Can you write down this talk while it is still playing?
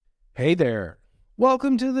Hey there.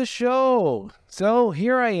 Welcome to the show. So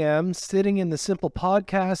here I am sitting in the Simple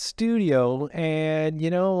Podcast studio, and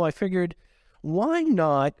I figured why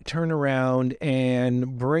not turn around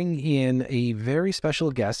and bring in a very special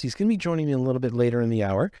guest. He's going to be joining me a little bit later in the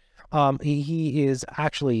hour. He is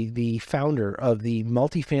actually the founder of the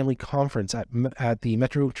multifamily conference at the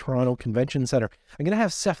Metro Toronto Convention Center. I'm going to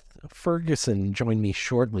have Seth Ferguson join me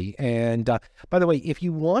shortly. And by the way, if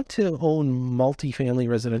you want to own multifamily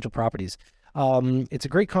residential properties, it's a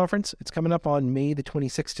great conference. It's coming up on May the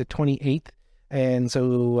 26th to 28th. And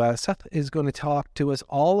so Seth is going to talk to us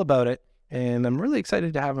all about it. And I'm really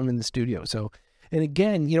excited to have him in the studio. And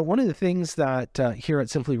again, one of the things that here at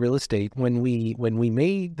Simply Real Estate, when we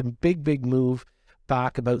made the big move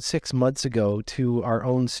back about 6 months ago to our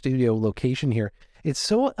own studio location here, it's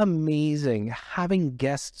so amazing having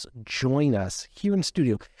guests join us here in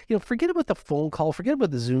studio. Forget about the phone call, forget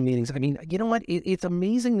about the Zoom meetings. I mean, you know what? It's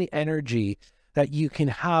amazing the energy that you can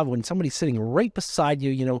have when somebody's sitting right beside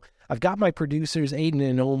you. I've got my producers, Aiden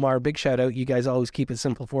and Omar. Big shout out. You guys always keep it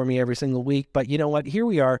simple for me every single week. But you know what? Here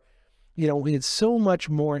we are. It's so much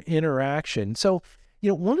more interaction. So,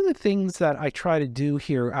 one of the things that I try to do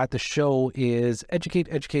here at the show is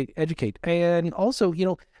educate. And also,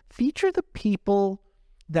 feature the people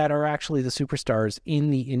that are actually the superstars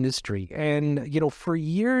in the industry. And, for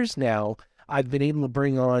years now, I've been able to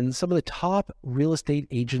bring on some of the top real estate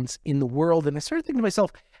agents in the world. And I started thinking to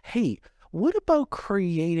myself, hey, what about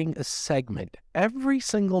creating a segment every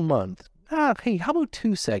single month? Hey, how about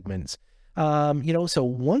 2 segments? So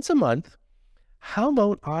once a month, how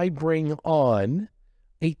about I bring on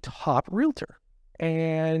a top realtor?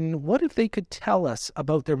 And what if they could tell us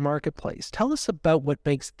about their marketplace? Tell us about what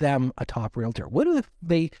makes them a top realtor. What if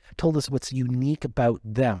they told us what's unique about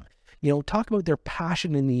them? Talk about their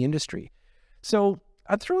passion in the industry. So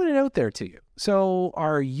I'm throwing it out there to you. So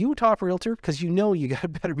are you a top realtor? Because you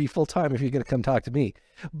better be full-time if you're going to come talk to me.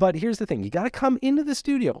 But here's the thing. You got to come into the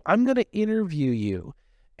studio. I'm going to interview you.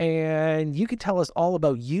 And you could tell us all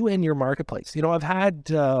about you and your marketplace. I've had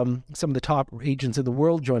some of the top agents in the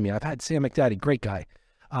world join me. I've had Sam McDaddy, great guy.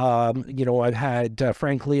 I've had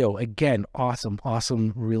Frank Leo, again,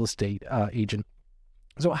 awesome real estate agent.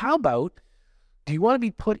 So how about, do you want to be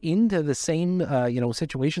put into the same,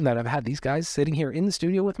 situation that I've had these guys sitting here in the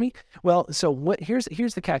studio with me? Well, so here's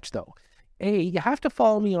the catch though. You have to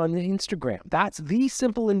follow me on Instagram. That's The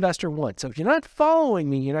Simple Investor 1. So if you're not following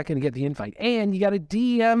me, you're not going to get the invite. And you got to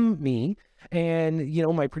DM me. And,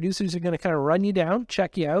 my producers are going to kind of run you down,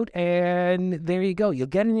 check you out. And there you go. You'll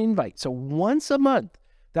get an invite. So once a month,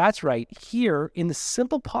 that's right, here in the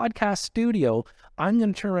Simple Podcast studio, I'm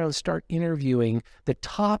going to turn around and start interviewing the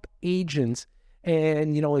top agents.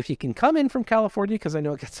 And, if you can come in from California, because I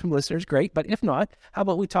know it gets some listeners, great. But if not, how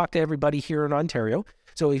about we talk to everybody here in Ontario?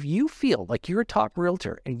 So if you feel like you're a top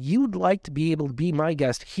realtor and you'd like to be able to be my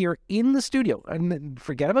guest here in the studio, and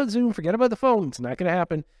forget about Zoom, forget about the phone, it's not going to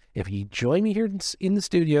happen. If you join me here in the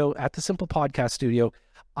studio at the Simple Podcast studio,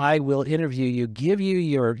 I will interview you, give you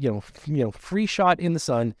your, free shot in the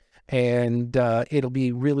sun, and it'll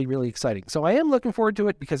be really, really exciting. So I am looking forward to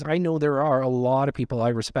it because I know there are a lot of people I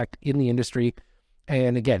respect in the industry.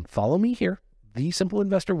 And again, follow me here, The Simple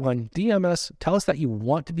Investor 1, DM us, tell us that you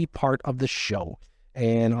want to be part of the show.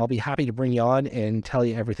 And I'll be happy to bring you on and tell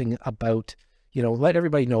you everything about, let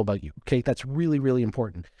everybody know about you. Okay, that's really, really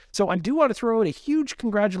important. So I do want to throw out a huge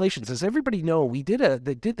congratulations. As everybody know, they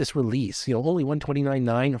did this release, only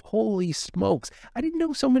 $129.9. Holy smokes. I didn't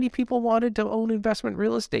know so many people wanted to own investment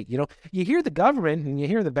real estate. You hear the government and you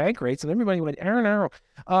hear the bank rates and everybody went arrow.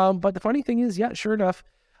 But the funny thing is, yeah, sure enough,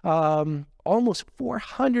 almost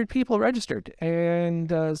 400 people registered.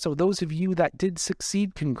 And so those of you that did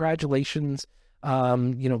succeed, congratulations.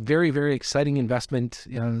 Very, very exciting investment,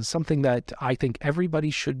 something that I think everybody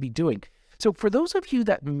should be doing. So for those of you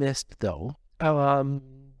that missed though,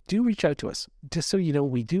 do reach out to us. Just so you know,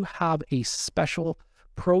 we do have a special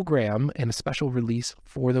program and a special release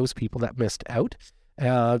for those people that missed out.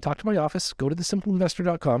 Talk to my office, go to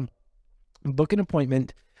thesimpleinvestor.com, book an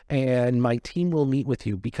appointment, and my team will meet with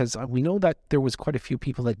you because we know that there was quite a few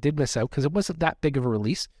people that did miss out because it wasn't that big of a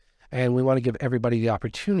release. And we want to give everybody the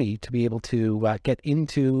opportunity to be able to get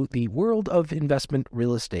into the world of investment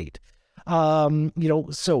real estate. So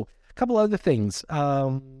a couple other things.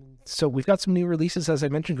 So we've got some new releases, as I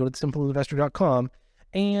mentioned, go to simpleinvestor.com.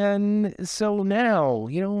 And so now,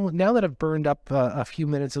 now that I've burned up a few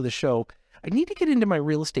minutes of the show, I need to get into my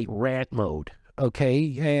real estate rant mode.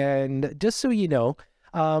 Okay. And just so you know,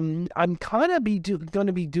 I'm kind of going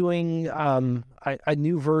to be doing a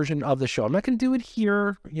new version of the show. I'm not going to do it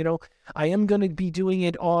here. I am going to be doing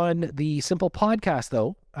it on the Simple Podcast,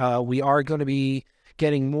 though. We are going to be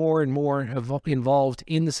getting more and more involved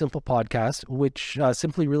in the Simple Podcast, which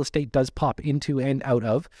Simply Real Estate does pop into and out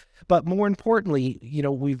of. But more importantly,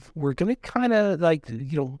 we're going to kind of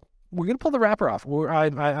we're going to pull the wrapper off.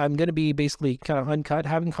 I'm going to be basically kind of uncut,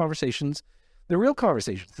 having conversations, the real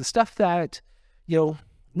conversations, the stuff that,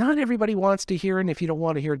 not everybody wants to hear. And if you don't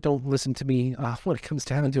want to hear it, don't listen to me when it comes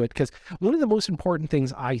down to it. Because one of the most important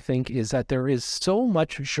things, I think, is that there is so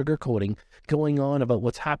much sugarcoating going on about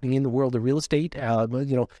what's happening in the world of real estate,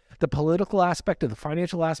 the political aspect of the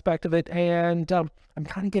financial aspect of it. And I'm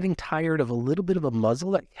kind of getting tired of a little bit of a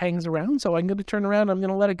muzzle that hangs around. So I'm going to turn around. I'm going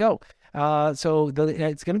to let it go. It's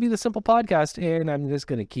going to be the Simple Podcast, and I'm just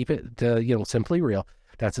going to keep it, simply real.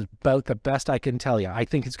 That's about the best I can tell you. I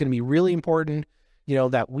think it's going to be really important,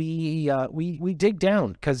 that we dig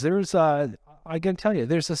down, because there's I can tell you,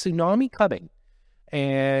 there's a tsunami coming,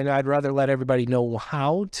 and I'd rather let everybody know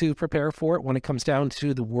how to prepare for it when it comes down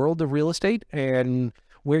to the world of real estate and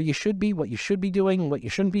where you should be, what you should be doing, what you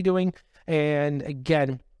shouldn't be doing. And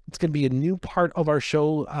again, it's going to be a new part of our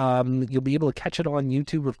show. You'll be able to catch it on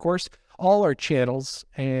YouTube, of course, all our channels.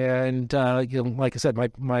 And, like I said,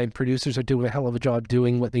 my producers are doing a hell of a job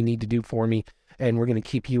doing what they need to do for me. And we're going to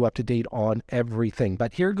keep you up to date on everything.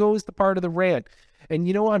 But here goes the part of the rant. And,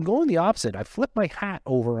 I'm going the opposite. I flipped my hat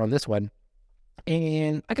over on this one.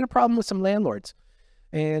 And I got a problem with some landlords.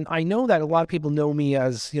 And I know that a lot of people know me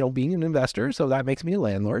as, being an investor. So that makes me a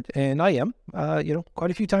landlord. And I am,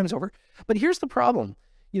 quite a few times over. But here's the problem.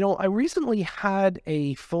 I recently had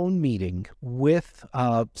a phone meeting with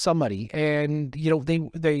somebody, and they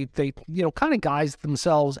kind of guised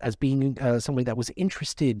themselves as being somebody that was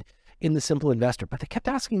interested in the Simple Investor, but they kept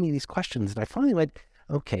asking me these questions, and I finally went,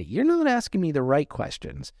 okay, you're not asking me the right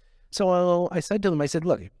questions. So I said to them, I said,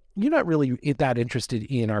 look, you're not really that interested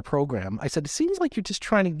in our program. I said, it seems like you're just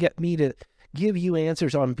trying to get me to give you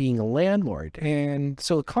answers on being a landlord. And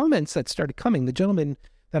so the comments that started coming, the gentleman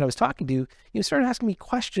that I was talking to, started asking me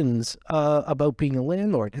questions about being a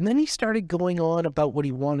landlord. And then he started going on about what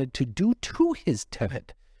he wanted to do to his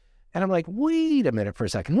tenant. And I'm like, wait a minute for a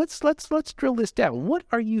second. Let's drill this down. What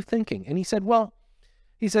are you thinking? And he said, how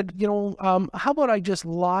about I just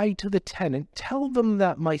lie to the tenant, tell them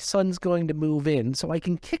that my son's going to move in so I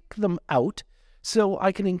can kick them out so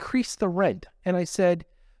I can increase the rent. And I said,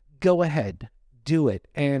 go ahead. Do it,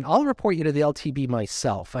 and I'll report you to the LTB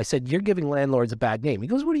myself. I said, you're giving landlords a bad name. He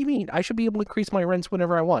goes, what do you mean? I should be able to increase my rents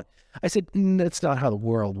whenever I want. I said, that's not how the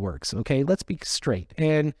world works, okay? Let's be straight.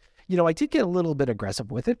 And, I did get a little bit aggressive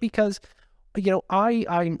with it because,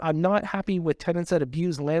 I'm not happy with tenants that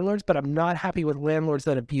abuse landlords, but I'm not happy with landlords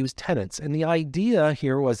that abuse tenants. And the idea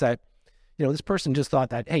here was that, this person just thought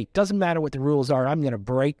that, hey, doesn't matter what the rules are, I'm going to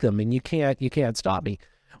break them, and you can't stop me.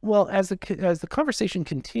 Well, as the conversation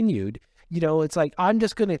continued, it's like, I'm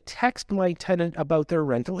just going to text my tenant about their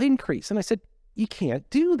rental increase. And I said, you can't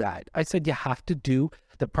do that. I said, you have to do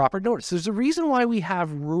the proper notice. There's a reason why we have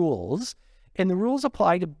rules, and the rules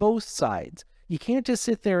apply to both sides. You can't just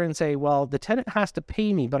sit there and say, well, the tenant has to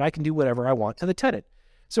pay me, but I can do whatever I want to the tenant.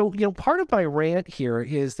 So, part of my rant here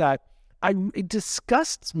is that it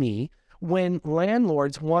disgusts me when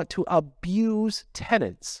landlords want to abuse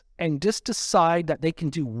tenants and just decide that they can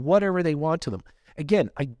do whatever they want to them.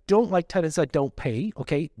 Again, I don't like tenants that don't pay,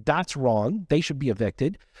 okay? That's wrong. They should be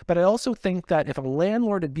evicted. But I also think that if a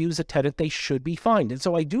landlord abuses a tenant, they should be fined. And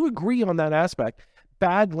so I do agree on that aspect.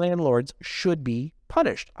 Bad landlords should be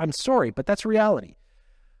punished. I'm sorry, but that's reality.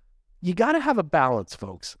 You got to have a balance,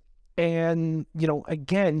 folks. And,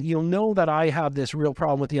 again, you'll know that I have this real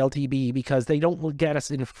problem with the LTB because they don't get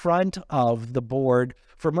us in front of the board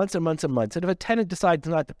for months and months and months. And if a tenant decides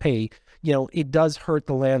not to pay, it does hurt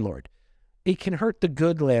the landlord. It can hurt the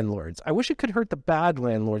good landlords. I wish it could hurt the bad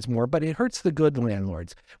landlords more, but it hurts the good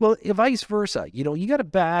landlords. Well, vice versa. You got a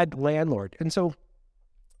bad landlord. And so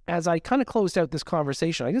as I kind of closed out this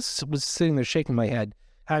conversation, I just was sitting there shaking my head,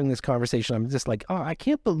 having this conversation. I'm just like, oh, I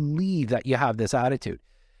can't believe that you have this attitude.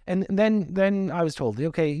 And then I was told,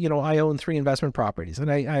 okay, I own 3 investment properties.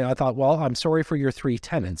 And I thought, well, I'm sorry for your 3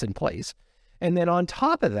 tenants in place. And then on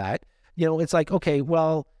top of that, it's like, okay,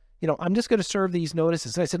 well, I'm just going to serve these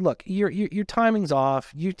notices. And I said, look, your timing's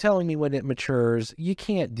off. You're telling me when it matures. You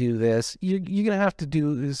can't do this. You're going to have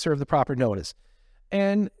to serve the proper notice.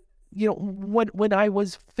 And, when I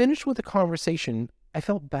was finished with the conversation, I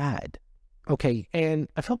felt bad. Okay. And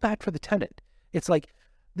I felt bad for the tenant. It's like,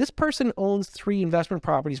 this person owns 3 investment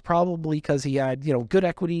properties, probably because he had, good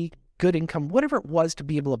equity, good income, whatever it was to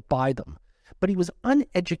be able to buy them. but he was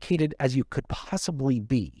uneducated as you could possibly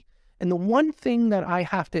be. And the one thing that I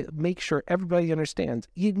have to make sure everybody understands,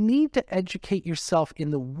 you need to educate yourself in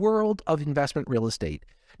the world of investment real estate.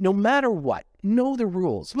 No matter what, know the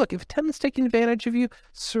rules. Look, if a tenant's taking advantage of you,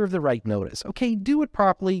 serve the right notice. Okay, do it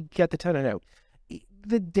properly, get the tenant out.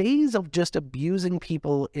 The days of just abusing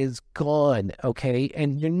people is gone, okay?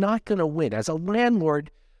 And you're not going to win. As a landlord,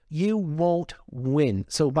 you won't win.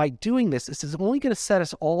 So by doing this, this is only going to set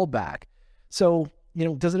us all back. So,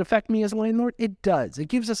 does it affect me as a landlord? It does. It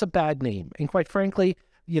gives us a bad name. And quite frankly,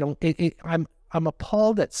 I'm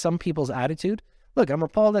appalled at some people's attitude. Look, I'm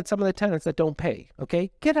appalled at some of the tenants that don't pay, okay?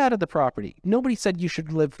 Get out of the property. Nobody said you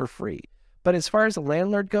should live for free. But as far as the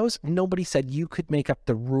landlord goes, nobody said you could make up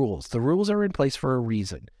the rules. The rules are in place for a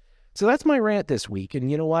reason. So that's my rant this week. And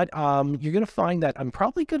you know what? You're going to find that I'm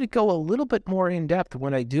probably going to go a little bit more in depth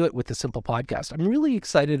when I do it with the Simple Podcast. I'm really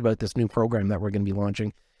excited about this new program that we're going to be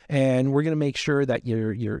launching. And we're going to make sure that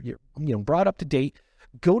you're brought up to date.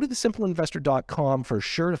 Go to thesimpleinvestor.com for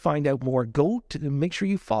sure to find out more. Go to make sure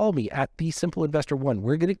you follow me at TheSimpleInvestor1.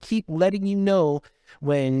 We're going to keep letting you know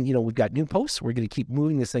when, we've got new posts. We're going to keep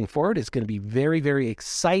moving this thing forward. It's going to be very, very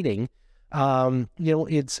exciting.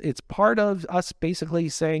 It's part of us basically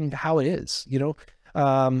saying how it is,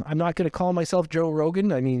 I'm not going to call myself Joe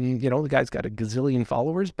Rogan. I mean, the guy's got a gazillion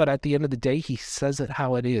followers, but at the end of the day, he says it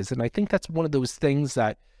how it is. And I think that's one of those things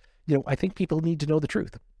that, I think people need to know the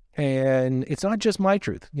truth. And it's not just my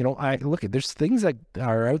truth. There's things that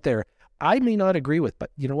are out there I may not agree with,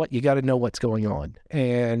 but you know what? You got to know what's going on.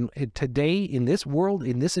 And today in this world,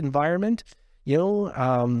 in this environment,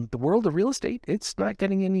 the world of real estate, it's not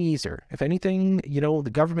getting any easier. If anything, the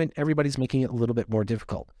government, everybody's making it a little bit more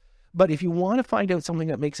difficult. But if you want to find out something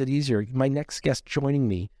that makes it easier, my next guest joining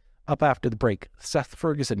me up after the break, Seth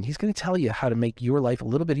Ferguson, he's going to tell you how to make your life a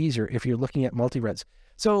little bit easier if you're looking at multi-res.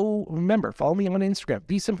 So remember, follow me on Instagram,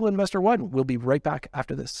 TheSimpleInvestor1. We'll be right back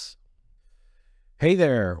after this. Hey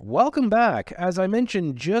there, welcome back. As I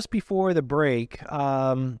mentioned just before the break,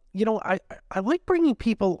 I like bringing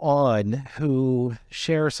people on who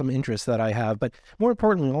share some interests that I have, but more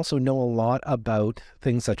importantly, also know a lot about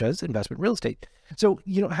things such as investment real estate. So,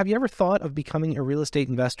 have you ever thought of becoming a real estate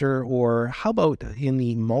investor, or how about in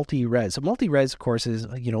the multi-res? So multi-res, of course, is,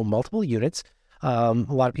 multiple units. A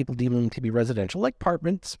lot of people deem them to be residential, like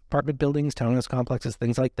apartment buildings, townhouse complexes,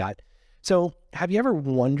 things like that. So have you ever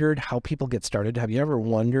wondered how people get started? Have you ever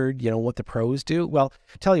wondered, what the pros do? Well,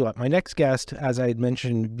 tell you what, my next guest, as I had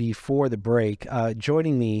mentioned before the break,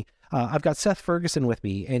 joining me, I've got Seth Ferguson with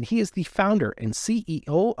me, and he is the founder and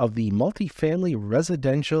CEO of the Multifamily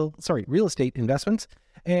Real Estate Investments.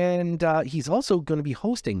 And he's also going to be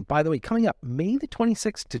hosting, by the way, coming up May the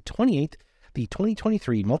 26th to 28th, the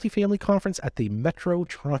 2023 Multifamily Conference at the Metro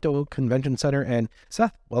Toronto Convention Center. And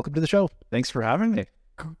Seth, welcome to the show. Thanks for having me.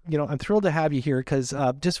 I'm thrilled to have you here because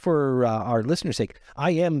just for our listeners' sake,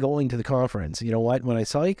 I am going to the conference. You know what? When I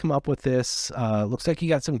saw you come up with this, looks like you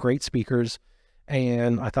got some great speakers.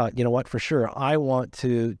 And I thought, for sure, I want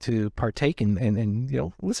to partake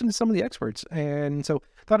and listen to some of the experts. And so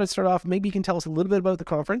I thought I'd start off, maybe you can tell us a little bit about the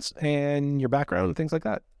conference and your background and things like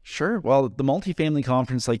that. Sure. Well, the Multifamily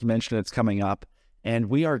Conference, like you mentioned, it's coming up. And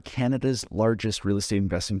we are Canada's largest real estate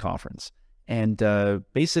investing conference. And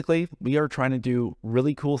basically, we are trying to do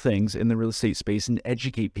really cool things in the real estate space and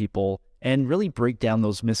educate people and really break down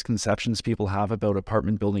those misconceptions people have about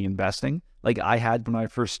apartment building investing. Like I had when I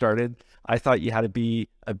first started, I thought you had to be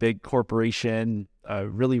a big corporation, a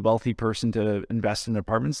really wealthy person to invest in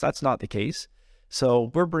apartments. That's not the case.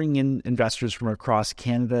 So we're bringing in investors from across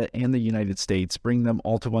Canada and the United States, bringing them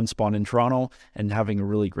all to one spot in Toronto and having a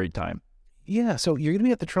really great time. Yeah, so you're going to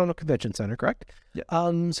be at the Toronto Convention Center, correct?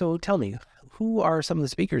 Yeah. So tell me, who are some of the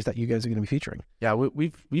speakers that you guys are going to be featuring? Yeah,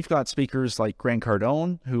 we've got speakers like Grant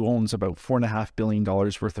Cardone, who owns about $4.5 billion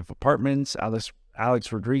worth of apartments.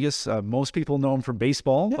 Alex Rodriguez, most people know him from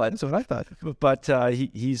baseball. Yeah, that's what I thought. But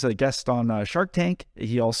he's a guest on Shark Tank.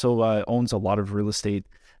 He also owns a lot of real estate.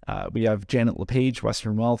 We have Janet LePage,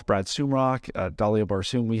 Western Wealth, Brad Sumrock, Dalia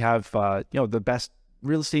Barsoom. We have the best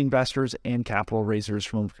real estate investors and capital raisers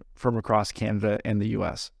from across Canada and the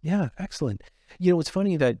U.S. Yeah, excellent. It's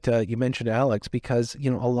funny that you mentioned Alex because, a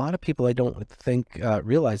lot of people I don't think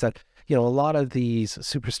realize that, a lot of these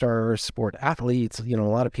superstar sport athletes, a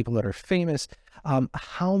lot of people that are famous,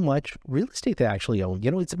 how much real estate they actually own.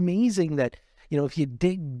 It's amazing that, if you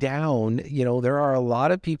dig down, there are a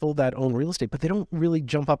lot of people that own real estate, but they don't really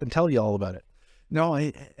jump up and tell you all about it. No,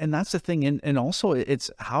 and that's the thing. And also it's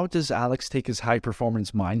how does Alex take his high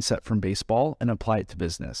performance mindset from baseball and apply it to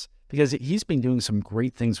business? Because he's been doing some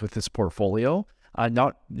great things with his portfolio.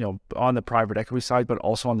 not on the private equity side, but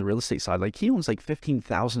also on the real estate side. Like he owns like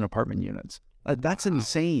 15,000 apartment units. That's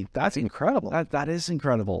insane. That's incredible. That is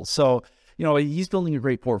incredible. So, he's building a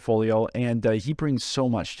great portfolio, and he brings so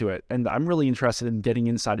much to it. And I'm really interested in getting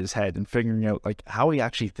inside his head and figuring out like how he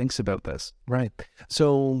actually thinks about this. Right.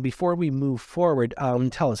 So before we move forward,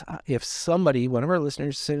 tell us if somebody, one of our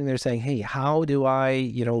listeners, is sitting there saying, "Hey, how do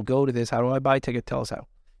I, go to this? How do I buy a ticket?" Tell us how.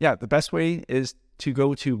 Yeah, the best way is to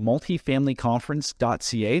go to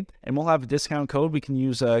multifamilyconference.ca, and we'll have a discount code. We can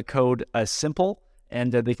use a code SIMPLE,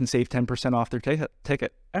 and they can save 10% off their ticket.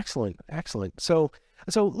 Excellent. So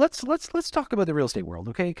let's talk about the real estate world,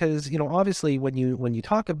 okay? Because obviously when you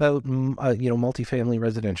talk about multifamily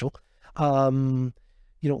residential,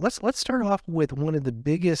 let's start off with one of the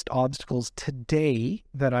biggest obstacles today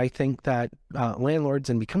that I think that landlords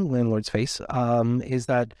and becoming landlords face is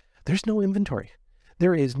that there's no inventory.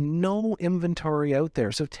 There is no inventory out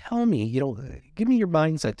there. So tell me, give me your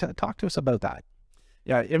mindset. Talk to us about that.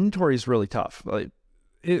 Yeah, inventory is really tough. Like,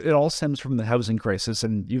 it all stems from the housing crisis,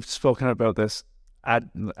 and you've spoken about this at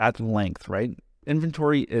length, right?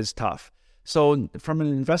 Inventory is tough. So from an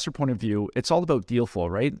investor point of view, it's all about deal flow,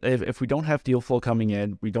 right? If we don't have deal flow coming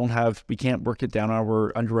in, we can't work it down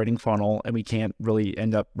our underwriting funnel, and we can't really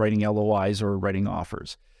end up writing LOIs or writing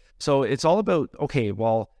offers. So it's all about, okay,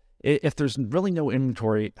 well, if there's really no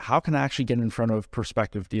inventory, how can I actually get in front of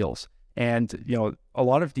prospective deals? And, a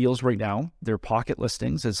lot of deals right now, they're pocket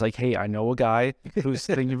listings. It's like, hey, I know a guy who's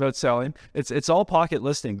thinking about selling. It's all pocket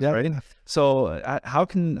listings, yep. Right? So how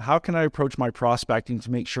can I approach my prospecting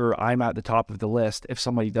to make sure I'm at the top of the list if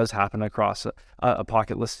somebody does happen across a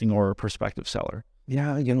pocket listing or a prospective seller?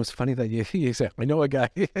 Yeah, it's funny that you say, I know a guy.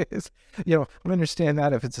 I understand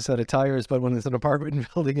that if it's a set of tires, but when it's an apartment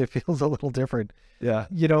building, it feels a little different. Yeah.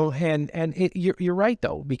 You're right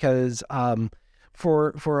though, because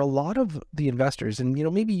for a lot of the investors, and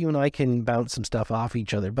maybe you and I can bounce some stuff off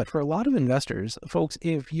each other, but for a lot of investors, folks,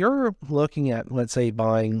 if you're looking at, let's say,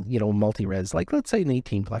 buying, multi-res, like let's say an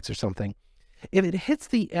 18-plex or something, if it hits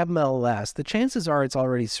the MLS, the chances are it's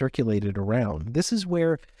already circulated around. This is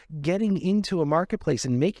where getting into a marketplace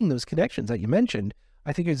and making those connections that you mentioned,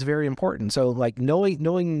 I think is very important. So like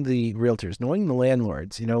knowing the realtors, knowing the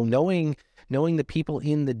landlords, knowing the people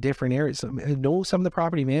in the different areas, know some of the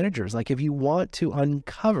property managers. Like if you want to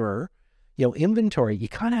uncover, inventory, you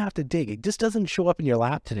kind of have to dig. It just doesn't show up in your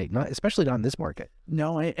lap today, especially not in this market.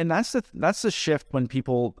 No, and that's the shift when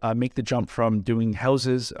people make the jump from doing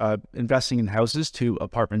houses, investing in houses to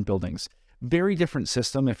apartment buildings. Very different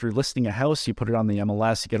system. If you're listing a house, you put it on the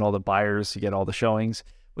MLS, you get all the buyers, you get all the showings.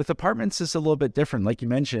 With apartments, it's a little bit different. Like you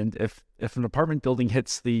mentioned, if an apartment building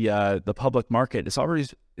hits the public market, it's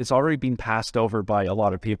already been passed over by a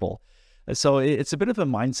lot of people. So it's a bit of a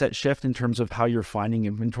mindset shift in terms of how you're finding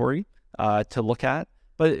inventory to look at.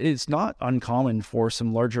 But it's not uncommon for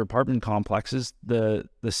some larger apartment complexes. The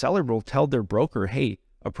seller will tell their broker, "Hey,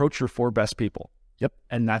 approach your 4 best people." Yep,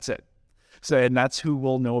 and that's it. So, and that's who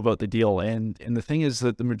will know about the deal. And the thing is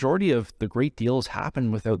that the majority of the great deals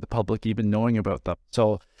happen without the public even knowing about them.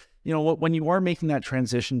 So, when you are making that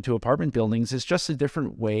transition to apartment buildings, it's just a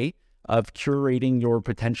different way of curating your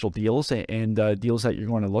potential deals and deals that you're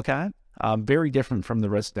going to look at. Very different from the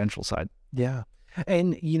residential side. Yeah.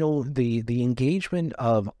 And, the engagement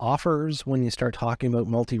of offers when you start talking about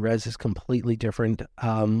multi-res is completely different.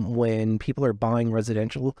 When people are buying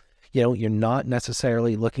residential, you're not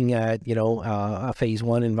necessarily looking at, a phase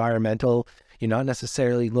 1 environmental. You're not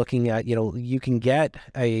necessarily looking at, you can get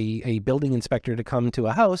a building inspector to come to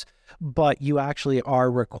a house, but you actually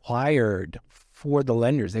are required for the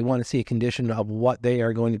lenders. They want to see a condition of what they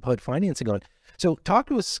are going to put financing on. So talk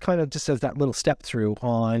to us kind of just as that little step through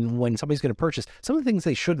on when somebody's going to purchase, some of the things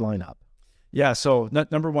they should line up. Yeah. So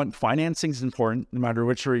number one, financing is important no matter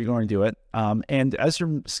which way you're going to do it. And as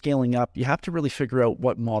you're scaling up, you have to really figure out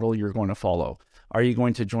what model you're going to follow. Are you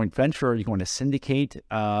going to joint venture? Are you going to syndicate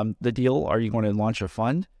the deal? Are you going to launch a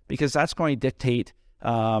fund? Because that's going to dictate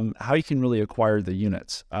how you can really acquire the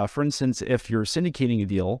units. For instance, if you're syndicating a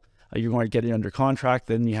deal, you're going to get it under contract,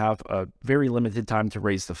 then you have a very limited time to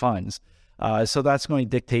raise the funds. So that's going to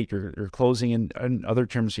dictate your closing and other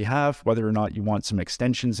terms you have, whether or not you want some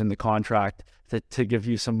extensions in the contract to give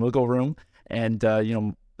you some wiggle room. And,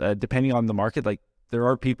 depending on the market, like there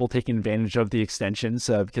are people taking advantage of the extensions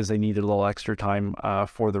because they needed a little extra time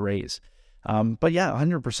for the raise. But yeah,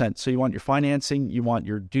 100%. So you want your financing, you want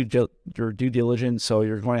your due diligence. So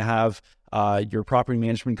you're going to have your property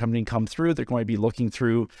management company come through. They're going to be looking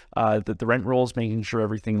through the rent rolls, making sure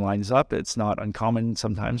everything lines up. It's not uncommon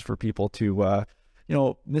sometimes for people to,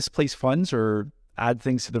 misplace funds or add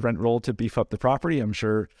things to the rent roll to beef up the property. I'm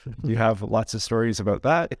sure you have lots of stories about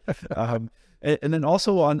that. And then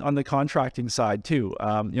also on the contracting side too,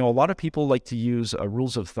 a lot of people like to use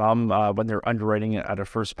rules of thumb when they're underwriting it at a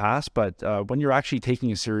first pass, but when you're actually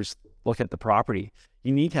taking a serious look at the property,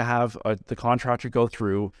 you need to have the contractor go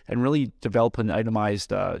through and really develop an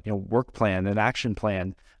itemized work plan, an action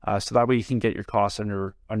plan, so that way you can get your costs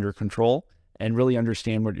under control and really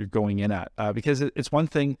understand what you're going in at. Because it's one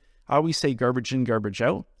thing, I always say garbage in, garbage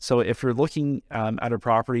out. So if you're looking at a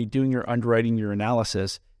property, doing your underwriting, your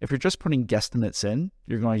analysis, if you're just putting guesstimates in,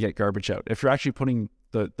 you're going to get garbage out. If you're actually putting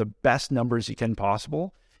the best numbers you can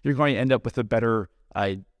possible, you're going to end up with a better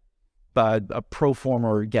a pro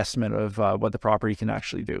forma or guesstimate of what the property can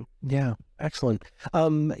actually do. Yeah, excellent.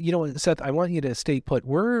 Seth, I want you to stay put.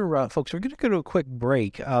 Folks, we're going to go to a quick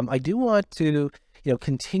break. I do want to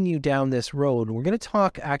continue down this road. We're going to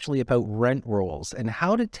talk actually about rent rolls and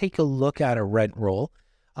how to take a look at a rent roll,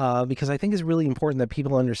 because I think it's really important that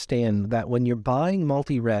people understand that when you're buying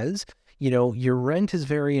multi-res, your rent is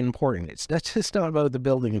very important. It's not about the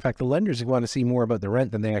building. In fact, the lenders want to see more about the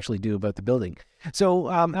rent than they actually do about the building. So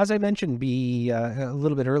as I mentioned a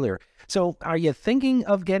little bit earlier, so are you thinking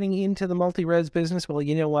of getting into the multi-res business? Well,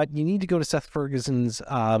 you know what? You need to go to Seth Ferguson's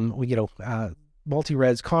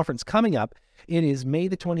multi-res conference coming up. It is May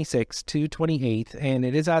the 26th to 28th, and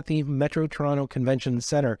it is at the Metro Toronto Convention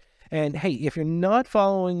Center. And hey, if you're not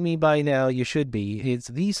following me by now, you should be. It's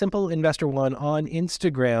The Simple Investor One on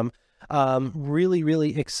Instagram. Really,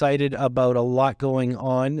 really excited about a lot going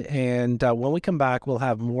on. And when we come back, we'll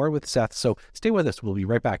have more with Seth. So stay with us. We'll be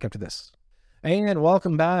right back after this. And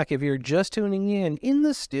welcome back. If you're just tuning in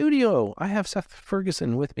the studio, I have Seth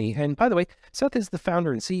Ferguson with me. And by the way, Seth is the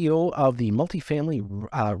founder and CEO of the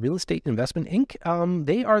Multifamily Real Estate Investment Inc.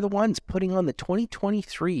 They are the ones putting on the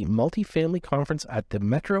 2023 Multifamily Conference at the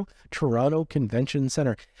Metro Toronto Convention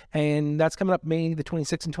Center. And that's coming up May the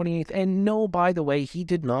 26th and 28th. And no, by the way, he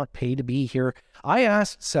did not pay to be here. I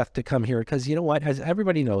asked Seth to come here because you know what? As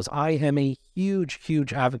everybody knows, I am a huge,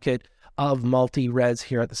 huge advocate of multi-res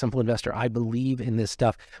here at The Simple Investor. I believe in this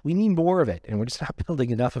stuff. We need more of it, and we're just not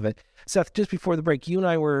building enough of it. Seth, just before the break, you and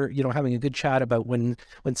I were, having a good chat about when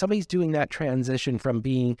somebody's doing that transition from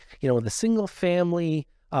being, the single family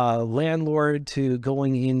landlord to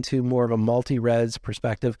going into more of a multi-res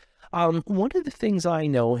perspective. One of the things I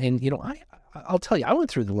know, and, I'll tell you, I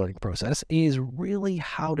went through the learning process, is really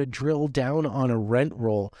how to drill down on a rent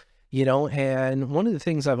roll. And one of the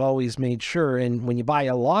things I've always made sure, and when you buy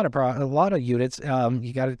a lot of units,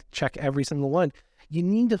 you got to check every single one. You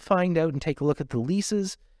need to find out and take a look at the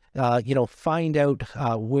leases, find out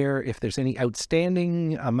where, if there's any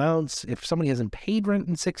outstanding amounts, if somebody hasn't paid rent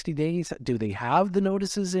in 60 days, do they have the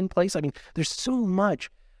notices in place? I mean, there's so much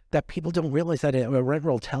that people don't realize that a rent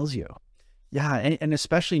roll tells you. Yeah, and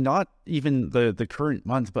especially not even the current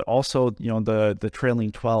month, but also the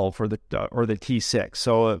trailing 12 or the T6.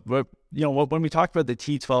 So when we talk about the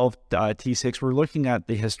T12 T6, we're looking at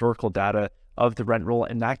the historical data of the rent roll,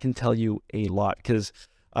 and that can tell you a lot because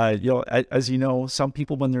as you know, some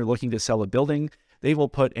people when they're looking to sell a building, they will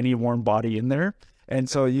put any warm body in there. And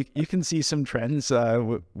so you can see some trends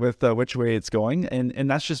with which way it's going,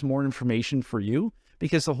 and that's just more information for you.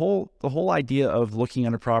 Because the whole idea of looking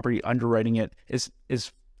at a property, underwriting it is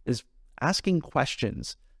asking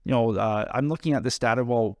questions. I'm looking at this data.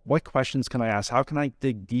 Well, what questions can I ask? How can I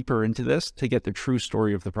dig deeper into this to get the true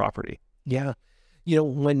story of the property? Yeah.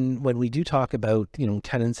 When we do talk about,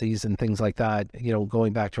 tenancies and things like that,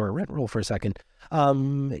 going back to our rent roll for a second,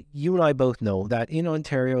 you and I both know that in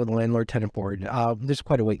Ontario, the landlord-tenant board, there's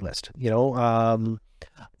quite a wait list,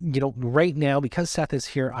 right now, because Seth is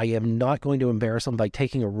here, I am not going to embarrass him by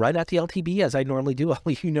taking a run at the LTB as I normally do.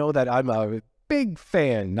 You know that I'm a big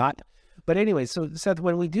fan, But anyway, so Seth,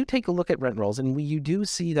 when we do take a look at rent rolls and you do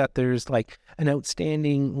see that there's like an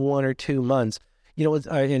outstanding 1 or 2 months,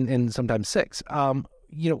 and sometimes 6,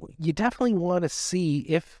 you definitely want to see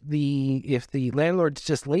if the landlord's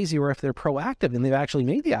just lazy or if they're proactive and they've actually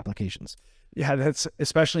made the applications. Yeah, that's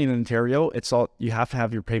especially in Ontario. You have to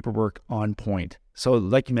have your paperwork on point. So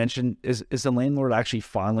like you mentioned, is the landlord actually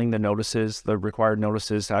filing the notices, the required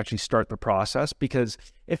notices to actually start the process? Because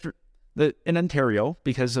in Ontario,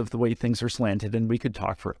 because of the way things are slanted, and we could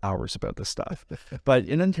talk for hours about this stuff, but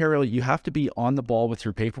in Ontario, you have to be on the ball with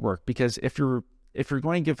your paperwork, because if you're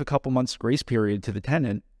going to give a couple months grace period to the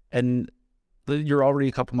tenant, and you're already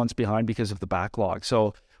a couple months behind because of the backlog.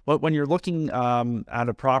 So when you're looking at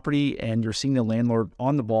a property and you're seeing the landlord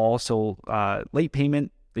on the ball, so late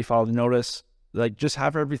payment, they file the notice, like just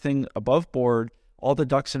have everything above board, all the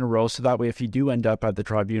ducks in a row, so that way if you do end up at the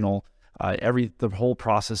tribunal, the whole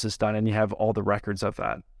process is done, and you have all the records of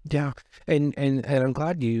that. Yeah, and I'm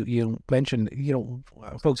glad you mentioned,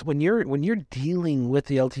 folks, when you're dealing with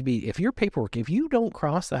the LTB, if your paperwork, if you don't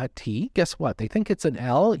cross that T, guess what? They think it's an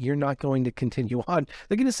L. You're not going to continue on.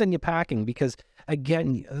 They're going to send you packing because,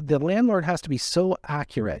 again, the landlord has to be so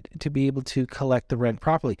accurate to be able to collect the rent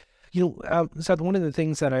properly. So one of the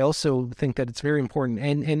things that I also think that it's very important,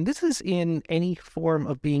 and this is in any form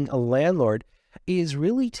of being a landlord, is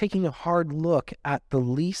really taking a hard look at the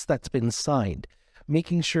lease that's been signed,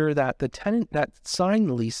 making sure that the tenant that signed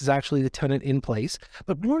the lease is actually the tenant in place.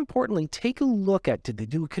 But more importantly, take a look at, did they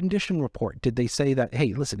do a condition report? Did they say that,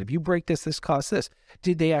 hey, listen, if you break this costs this?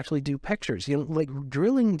 Did they actually do pictures? Like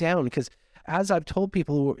drilling down, because as I've told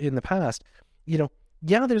people in the past,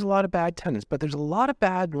 yeah, there's a lot of bad tenants, but there's a lot of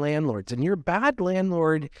bad landlords, and you're a bad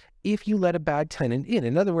landlord if you let a bad tenant in.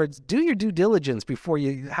 In other words, do your due diligence before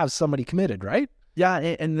you have somebody committed, right? Yeah,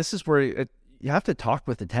 and this is where you have to talk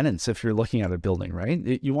with the tenants if you're looking at a building,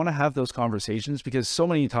 right? You want to have those conversations because so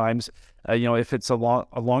many times, if it's a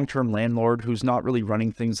long-term landlord who's not really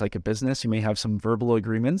running things like a business, you may have some verbal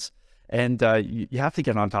agreements, and you have to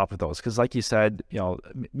get on top of those because, like you said,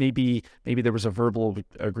 maybe there was a verbal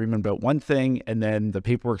agreement about one thing, and then the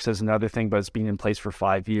paperwork says another thing, but it's been in place for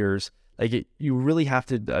 5 years. You really have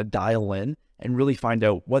to dial in and really find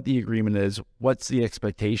out what the agreement is, what's the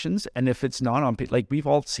expectations, and if it's not on, we've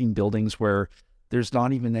all seen buildings where there's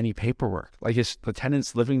not even any paperwork. It's the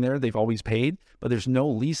tenants living there, they've always paid, but there's no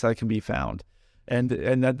lease that can be found. And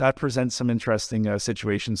that presents some interesting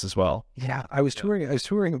situations as well. Yeah, I was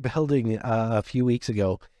touring a building a few weeks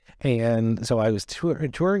ago, and so I was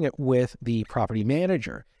touring it with the property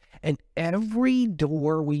manager, and every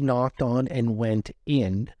door we knocked on and went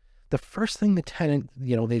in, the first thing the tenant,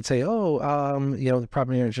 they'd say, the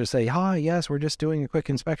property manager would say, hi, yes, we're just doing a quick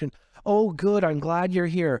inspection. Oh, good, I'm glad you're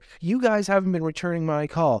here. You guys haven't been returning my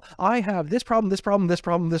call. I have this problem, this problem, this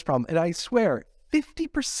problem, this problem. And I swear,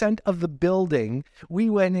 50% of the building we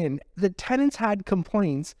went in, the tenants had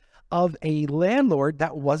complaints of a landlord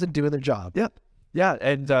that wasn't doing their job. Yep. Yeah,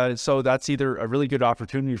 and so that's either a really good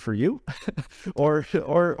opportunity for you, or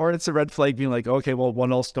it's a red flag being like, okay, well,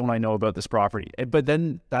 what else don't I know about this property? But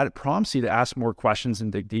then that prompts you to ask more questions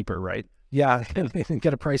and dig deeper, right? Yeah, and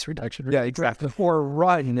get a price reduction. Yeah, exactly. Or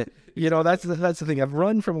run. That's the thing. I've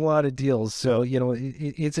run from a lot of deals, so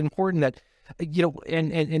it's important that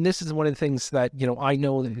and this is one of the things that I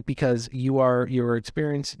know because your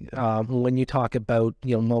experience when you talk about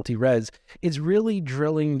multi-res is really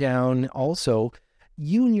drilling down also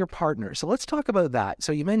you and your partner. So let's talk about that.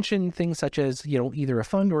 So you mentioned things such as either a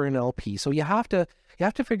fund or an LP. So you have to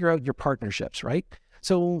figure out your partnerships, right?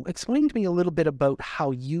 So explain to me a little bit about how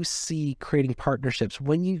you see creating partnerships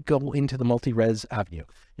when you go into the multi-res avenue.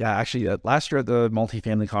 Yeah, actually, last year at the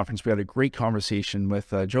multifamily conference, we had a great conversation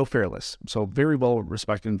with Joe Fairless. So very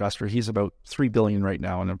well-respected investor. He's about $3 billion right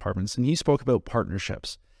now in apartments, and he spoke about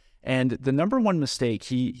partnerships. And the number one mistake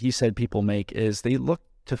he said people make is they look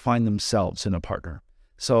to find themselves in a partner.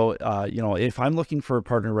 So, if I'm looking for a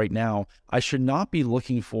partner right now, I should not be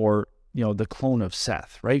looking for the clone of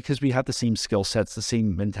Seth, right? Because we have the same skill sets, the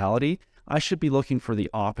same mentality. I should be looking for the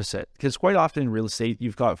opposite because quite often in real estate,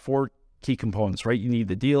 you've got 4 key components, right? You need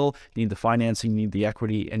the deal, you need the financing, you need the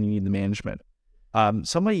equity, and you need the management.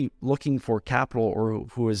 Somebody looking for capital or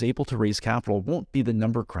who is able to raise capital won't be the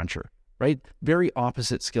number cruncher, right? Very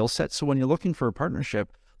opposite skill set. So when you're looking for a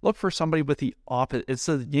partnership, look for somebody with the opposite. It's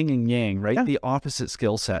the yin and yang, right? Yeah. The opposite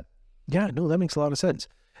skill set. Yeah, no, that makes a lot of sense.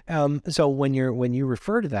 So when you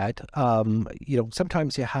refer to that,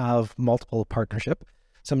 sometimes you have multiple partnership.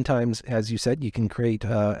 Sometimes, as you said, you can create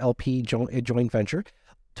LP joint venture.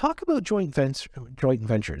 Talk about joint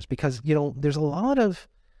ventures because there's a lot of,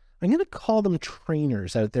 I'm going to call them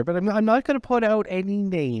trainers out there, but I'm not going to put out any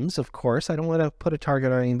names. Of course, I don't want to put a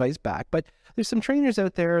target on anybody's back. But there's some trainers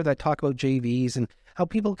out there that talk about JVs and how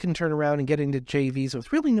people can turn around and get into JVs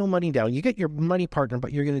with really no money down. You get your money partner,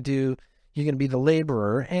 but you're going to be the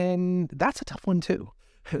laborer, and that's a tough one too.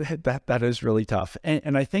 That is really tough.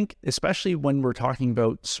 And I think especially when we're talking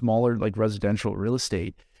about smaller like residential real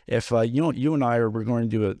estate, if you and we're going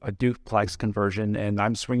to do a duplex conversion and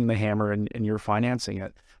I'm swinging the hammer and you're financing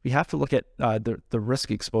it, we have to look at the risk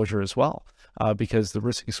exposure as well, because the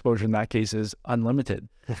risk exposure in that case is unlimited,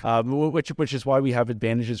 which is why we have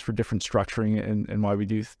advantages for different structuring and why we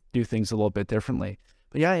do things a little bit differently.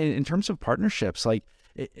 But yeah, in terms of partnerships, like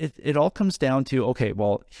it all comes down to, okay,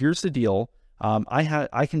 well, here's the deal.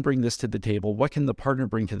 I can bring this to the table. What can the partner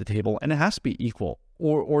bring to the table? And it has to be equal,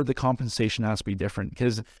 or the compensation has to be different,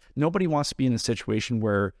 because nobody wants to be in a situation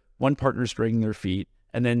where one partner's dragging their feet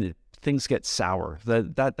and then things get sour.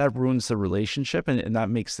 That ruins the relationship, and that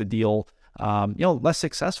makes the deal less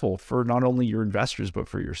successful for not only your investors but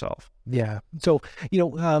for yourself. Yeah. So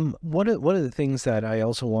one of the things that I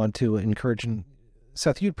also want to encourage, and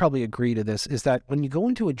Seth, you'd probably agree to this, is that when you go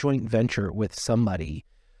into a joint venture with somebody,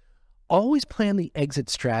 always plan the exit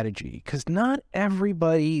strategy, because not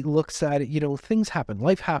everybody looks at it. Things happen,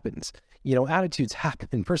 life happens, attitudes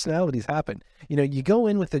happen, personalities happen. You go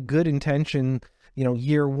in with a good intention,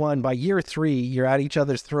 year one. By year three, you're at each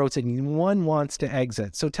other's throats and one wants to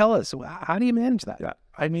exit. So tell us, how do you manage that? Yeah,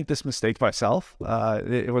 I made this mistake myself.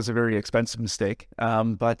 It was a very expensive mistake.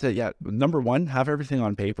 But number one, have everything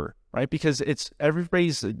on paper, right? Because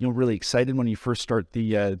everybody's really excited when you first start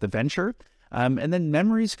the venture. And then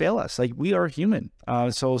memories fail us. Like, we are human.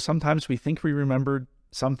 So sometimes we think we remembered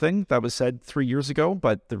something that was said 3 years ago,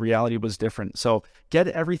 but the reality was different. So get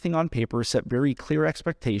everything on paper, set very clear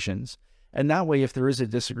expectations. And that way, if there is a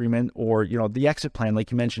disagreement or, the exit plan,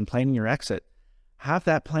 like you mentioned, planning your exit, have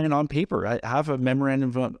that plan on paper. Have a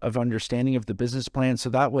memorandum of understanding of the business plan. So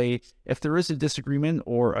that way, if there is a disagreement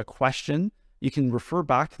or a question, you can refer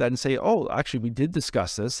back to that and say, oh, actually, we did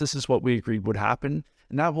discuss this. This is what we agreed would happen.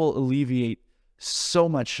 And that will alleviate so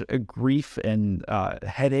much grief and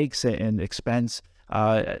headaches and expense.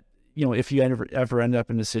 If you ever end up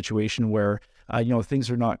in a situation where, things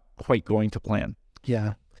are not quite going to plan.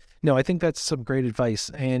 Yeah. No, I think that's some great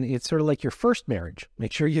advice. And it's sort of like your first marriage.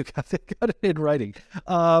 Make sure you got it in writing.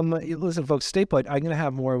 Listen, folks, stay put. I'm going to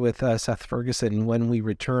have more with Seth Ferguson when we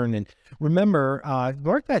return. And remember,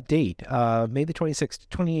 mark that date, May the 26th,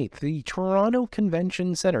 28th, the Toronto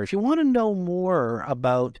Convention Center. If you want to know more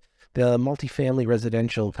about the multifamily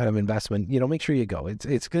residential kind of investment, make sure you go.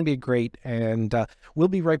 It's going to be great. And we'll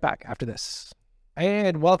be right back after this.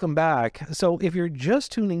 And welcome back. So if you're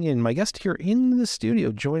just tuning in, my guest here in the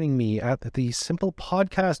studio joining me at the Simple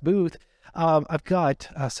Podcast booth, I've got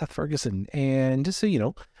Seth Ferguson. And just so you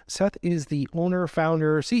know, Seth is the owner,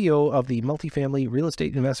 founder, CEO of the Multifamily Real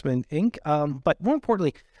Estate Investment Inc. But more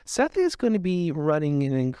importantly, Seth is going to be running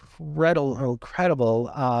an incredible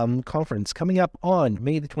conference coming up on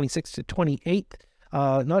May the 26th to 28th.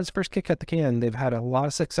 Not his first kick at the can. They've had a lot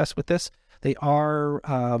of success with this. They are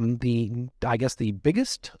the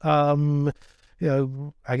biggest,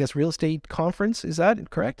 real estate conference. Is that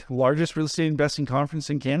correct? Largest real estate investing conference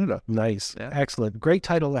in Canada. Nice. Yeah. Excellent. Great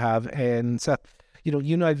title to have. And Seth, you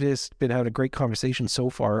and I have just been having a great conversation so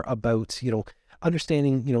far about,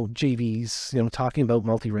 understanding, JVs, talking about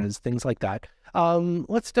multi-res, things like that.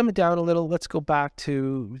 Let's dumb it down a little. Let's go back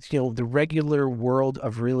to, the regular world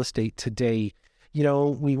of real estate today.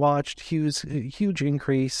 We watched huge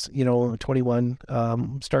increase, 21,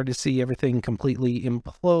 started to see everything completely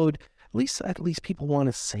implode. At least people want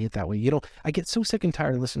to say it that way. I get so sick and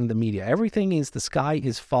tired of listening to the media. Everything is the sky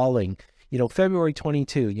is falling. February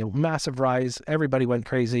 22, massive rise. Everybody went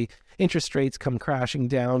crazy. Interest rates come crashing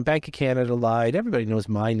down. Bank of Canada lied. Everybody knows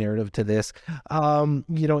my narrative to this.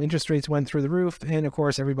 Interest rates went through the roof. And of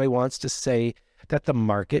course, everybody wants to say that the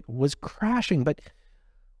market was crashing. But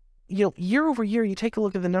year over year, you take a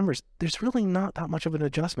look at the numbers, there's really not that much of an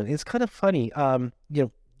adjustment. It's kind of funny.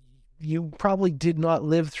 You probably did not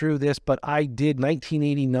live through this, but I did.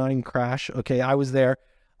 1989 crash. Okay, I was there.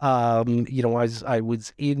 I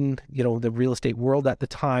was in, the real estate world at the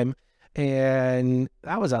time, and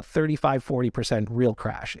that was a 35-40% real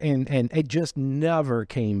crash. And it just never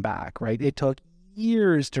came back, right? It took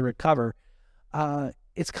years to recover.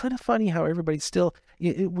 It's kind of funny how everybody's still,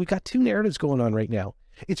 we've got two narratives going on right now.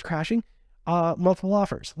 It's crashing, multiple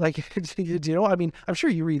offers. Like, I'm sure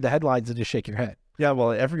you read the headlines and just shake your head. Yeah,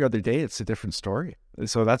 well, every other day it's a different story.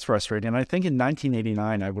 So that's frustrating. And I think in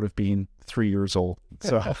 1989, I would have been 3 years old.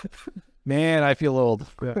 So, man, I feel old.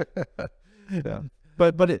 Yeah.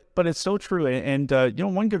 But it's so true. And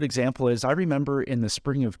one good example is I remember in the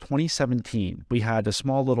spring of 2017, we had a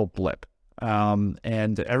small little blip.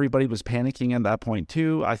 And everybody was panicking at that point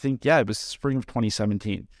too. I think, it was spring of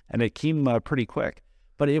 2017, and it came pretty quick.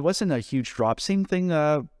 But it wasn't a huge drop. Same thing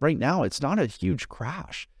right now. It's not a huge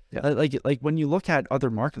crash. Yeah. Like when you look at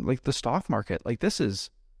other markets, like the stock market, like this is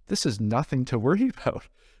nothing to worry about.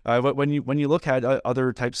 But when you look at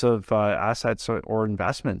other types of assets or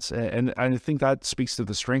investments, and I think that speaks to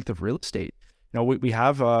the strength of real estate. We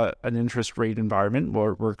have an interest rate environment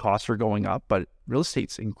where costs are going up, but real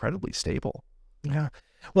estate's incredibly stable. Yeah.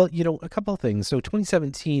 Well, a couple of things. So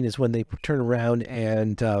 2017 is when they turned around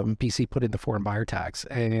and BC put in the foreign buyer tax,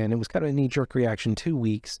 and it was kind of a knee-jerk reaction, 2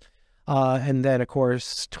 weeks. And then, of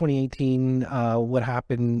course, 2018, what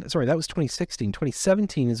happened? Sorry, that was 2016.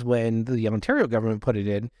 2017 is when the Ontario government put it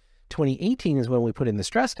in. 2018 is when we put in the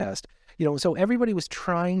stress test. So everybody was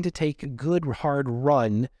trying to take a good hard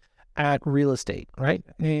run at real estate, right?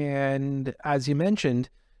 And as you mentioned,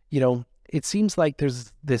 it seems like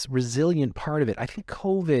there's this resilient part of it. I think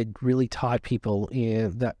COVID really taught people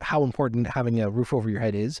that how important having a roof over your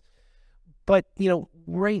head is. But,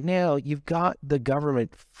 right now you've got the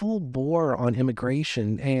government full bore on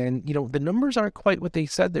immigration, and, the numbers aren't quite what they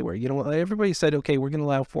said they were. Everybody said, okay, we're going to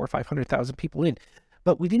allow 400,000 or 500,000 people in,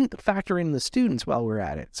 but we didn't factor in the students while we're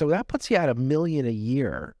at it. So that puts you at 1 million a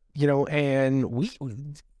year, and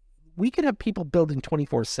we could have people building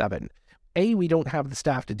 24/7. A, we don't have the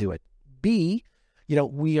staff to do it. B,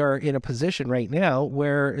 we are in a position right now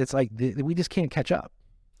where it's like we just can't catch up.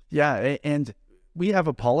 Yeah, and we have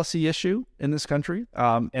a policy issue in this country,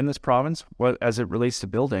 in this province, as it relates to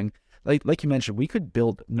building. Like you mentioned, we could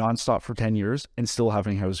build nonstop for 10 years and still have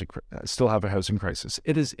a housing crisis.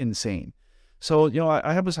 It is insane. So,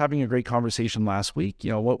 I was having a great conversation last week.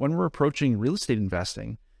 When we're approaching real estate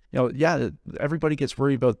investing, everybody gets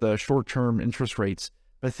worried about the short-term interest rates,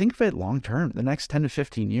 but think of it long-term, the next 10 to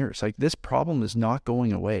 15 years. Like, this problem is not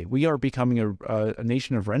going away. We are becoming a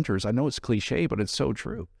nation of renters. I know it's cliche, but it's so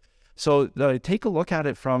true. So take a look at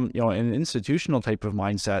it from, an institutional type of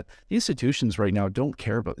mindset. The institutions right now don't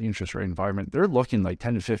care about the interest rate environment. They're looking like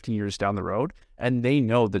 10 to 15 years down the road, and they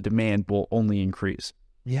know the demand will only increase.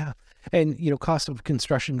 Yeah. And, cost of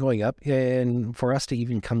construction going up. And for us to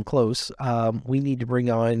even come close, we need to bring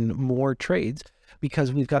on more trades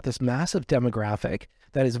because we've got this massive demographic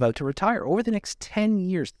that is about to retire. Over the next 10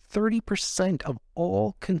 years, 30% of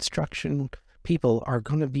all construction people are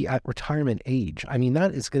going to be at retirement age. I mean,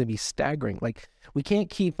 that is going to be staggering. Like, we can't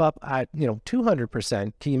keep up at,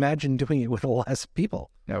 200%. Can you imagine doing it with less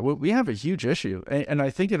people? Yeah, we have a huge issue. And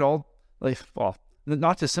I think it all,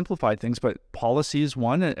 not to simplify things, but policy is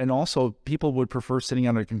one, and also people would prefer sitting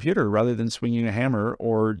on a computer rather than swinging a hammer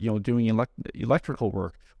or, doing electrical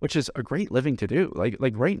work, which is a great living to do.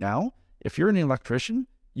 Like right now, if you're an electrician,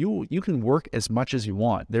 you can work as much as you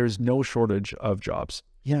want. There's no shortage of jobs.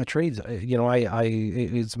 Yeah, trades.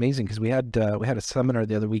 It's amazing because we had a seminar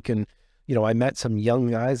the other week, and I met some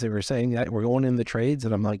young guys that were saying that we're going in the trades,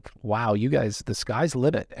 and I'm like, wow, you guys, the sky's the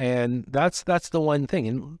limit. And that's the one thing.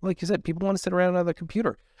 And like you said, people want to sit around on the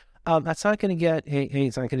computer. That's not going to get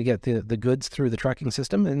it's not going to get the goods through the trucking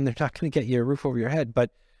system, and they're not going to get you a roof over your head.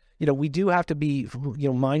 But we do have to be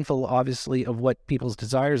mindful, obviously, of what people's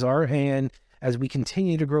desires are. And as we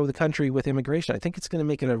continue to grow the country with immigration, I think it's going to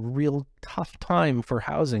make it a real tough time for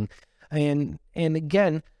housing. And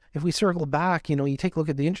again, if we circle back, you take a look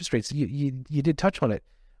at the interest rates. You did touch on it.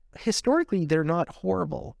 Historically, they're not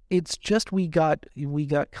horrible. It's just we got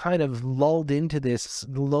kind of lulled into this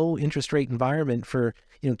low interest rate environment for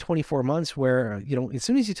 24 months, where as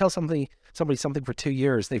soon as you tell somebody something for 2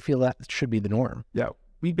 years, they feel that should be the norm. Yeah,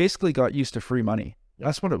 we basically got used to free money.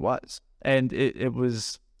 That's what it was, and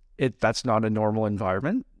that's not a normal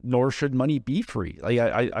environment. Nor should money be free. Like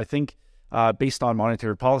I think. Based on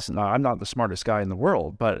monetary policy. Now, I'm not the smartest guy in the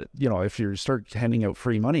world, but, if you start handing out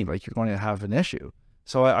free money, like, you're going to have an issue.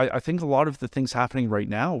 So I think a lot of the things happening right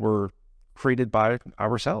now were created by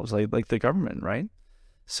ourselves, like the government, right?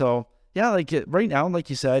 So, yeah, right now, like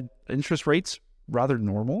you said, interest rates, rather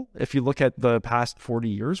normal. If you look at the past 40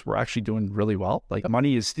 years, we're actually doing really well. Like,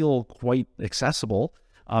 money is still quite accessible,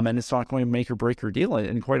 and it's not going to make or break your deal.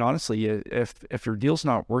 And quite honestly, if your deal's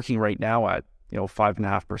not working right now at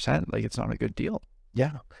 5.5%, like, it's not a good deal.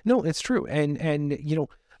 Yeah, no, it's true. And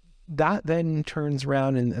that then turns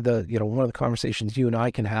around, and one of the conversations you and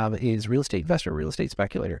I can have is real estate investor, real estate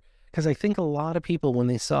speculator. Because I think a lot of people, when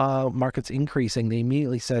they saw markets increasing, they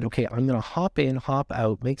immediately said, okay, I'm going to hop in, hop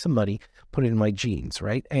out, make some money, put it in my jeans,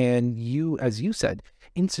 right? And as you said,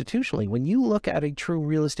 institutionally, when you look at a true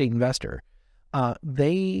real estate investor,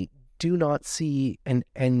 they do not see an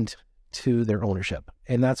end to their ownership.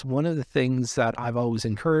 And that's one of the things that I've always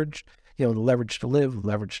encouraged, the leverage to live,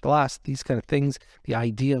 leverage to last, these kind of things, the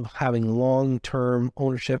idea of having long-term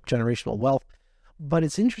ownership, generational wealth. But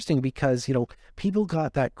it's interesting because, people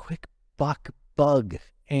got that quick buck bug,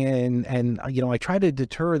 and I try to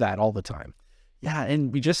deter that all the time. Yeah,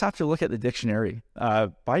 and we just have to look at the dictionary.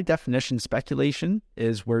 By definition, speculation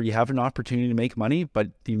is where you have an opportunity to make money, but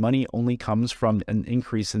the money only comes from an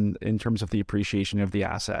increase in terms of the appreciation of the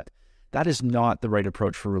asset. That is not the right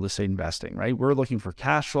approach for real estate investing, right? We're looking for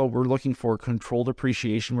cash flow. We're looking for controlled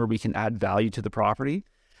appreciation where we can add value to the property.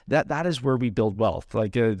 That is where we build wealth.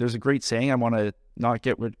 Like, there's a great saying, I want to not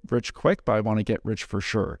get rich quick, but I want to get rich for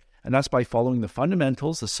sure. And that's by following the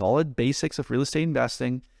fundamentals, the solid basics of real estate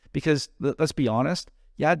investing. Because let's be honest,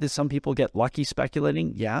 yeah, did some people get lucky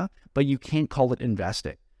speculating? Yeah, but you can't call it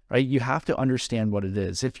investing, right? You have to understand what it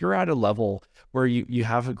is. If you're at a level where you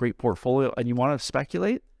have a great portfolio and you want to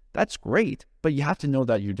speculate, that's great, but you have to know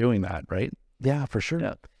that you're doing that, right? Yeah, for sure.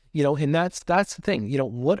 Yeah. And that's the thing.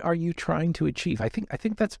 What are you trying to achieve? I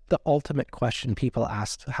think that's the ultimate question people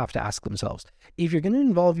have to ask themselves. If you're going to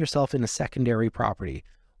involve yourself in a secondary property,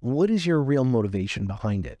 what is your real motivation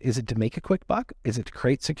behind it? Is it to make a quick buck? Is it to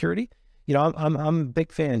create security? I'm a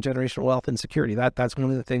big fan, generational wealth and security. That's one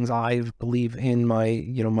of the things I believe in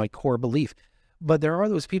my core belief. But there are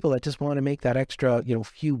those people that just want to make that extra,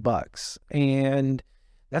 few bucks. And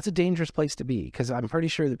that's a dangerous place to be, because I'm pretty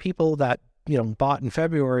sure the people that, bought in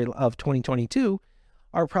February of 2022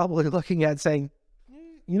 are probably looking at saying,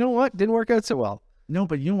 you know what, didn't work out so well. No,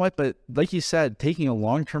 but you know what? But like you said, taking a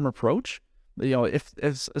long-term approach, if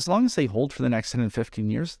as long as they hold for the next 10 and 15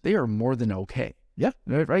 years, they are more than okay. Yeah.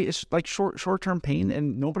 Right. It's like short-term pain,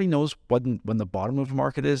 and nobody knows when the bottom of a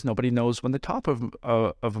market is. Nobody knows when the top of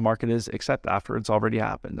a market is, except after it's already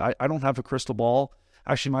happened. I don't have a crystal ball.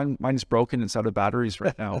 Actually, mine's broken. It's out of batteries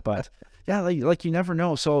right now. But yeah, like you never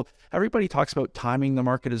know. So everybody talks about timing the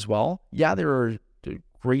market as well. Yeah, there are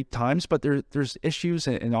great times, but there's issues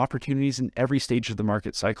and opportunities in every stage of the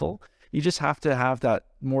market cycle. You just have to have that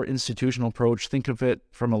more institutional approach, think of it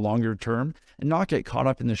from a longer term, and not get caught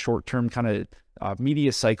up in the short term kind of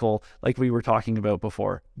media cycle like we were talking about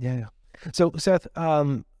before. Yeah. So Seth,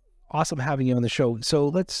 awesome having you on the show. So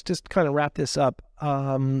let's just kind of wrap this up.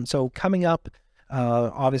 So coming up,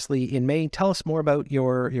 obviously in May, tell us more about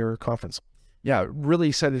your conference. Yeah, really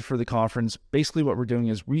excited for the conference. Basically what we're doing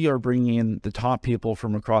is we are bringing in the top people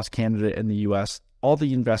from across Canada and the US. All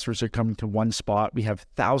the investors are coming to one spot. We have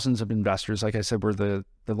thousands of investors. Like I said, we're the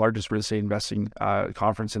largest real estate investing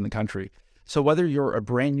conference in the country. So whether you're a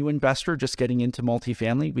brand new investor just getting into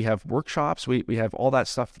multifamily, we have workshops, we have all that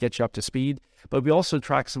stuff to get you up to speed. But we also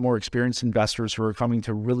track some more experienced investors who are coming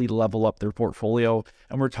to really level up their portfolio.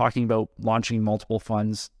 And we're talking about launching multiple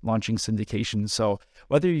funds, launching syndications. So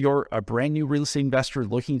whether you're a brand new real estate investor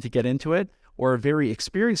looking to get into it, or a very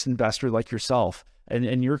experienced investor like yourself,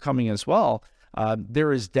 and you're coming as well,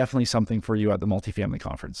 there is definitely something for you at the Multifamily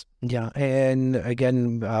Conference. Yeah. And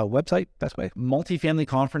again, website, best way?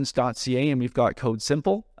 multifamilyconference.ca, and we've got code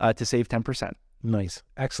SIMPLE to save 10%. Nice.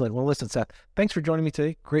 Excellent. Well, listen, Seth, thanks for joining me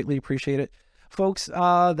today. Greatly appreciate it. Folks,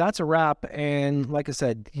 that's a wrap. And like I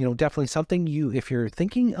said, definitely something if you're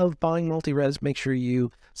thinking of buying multi-res, make sure you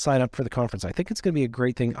sign up for the conference. I think it's going to be a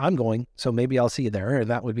great thing. I'm going, so maybe I'll see you there, and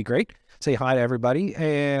that would be great. Say hi to everybody.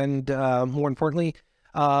 And more importantly,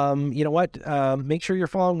 you know what? Make sure you're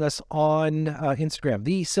following us on Instagram,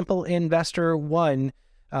 The Simple Investor One.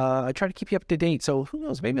 I try to keep you up to date. So who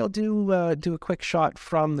knows? Maybe I'll do a quick shot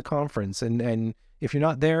from the conference. And if you're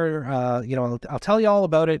not there, I'll tell you all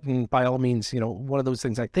about it. And by all means, one of those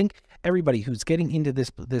things. I think everybody who's getting into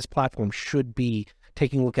this platform should be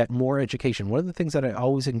taking a look at more education. One of the things that I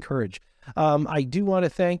always encourage. I do want to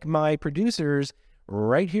thank my producers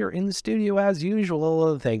right here in the studio as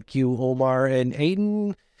usual. Thank you, Omar and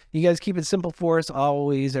Aiden. You guys keep it simple for us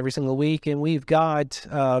always, every single week. And we've got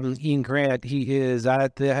Ian Grant. He is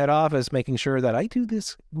at the head office making sure that I do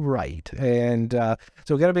this right. And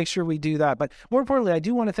so we got to make sure we do that. But more importantly, I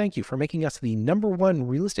do want to thank you for making us the #1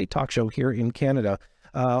 real estate talk show here in Canada.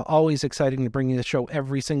 Always exciting to bring you the show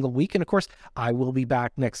every single week. And of course, I will be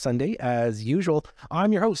back next Sunday as usual.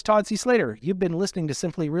 I'm your host, Todd C. Slater. You've been listening to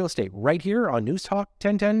Simply Real Estate right here on News Talk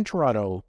 1010 Toronto.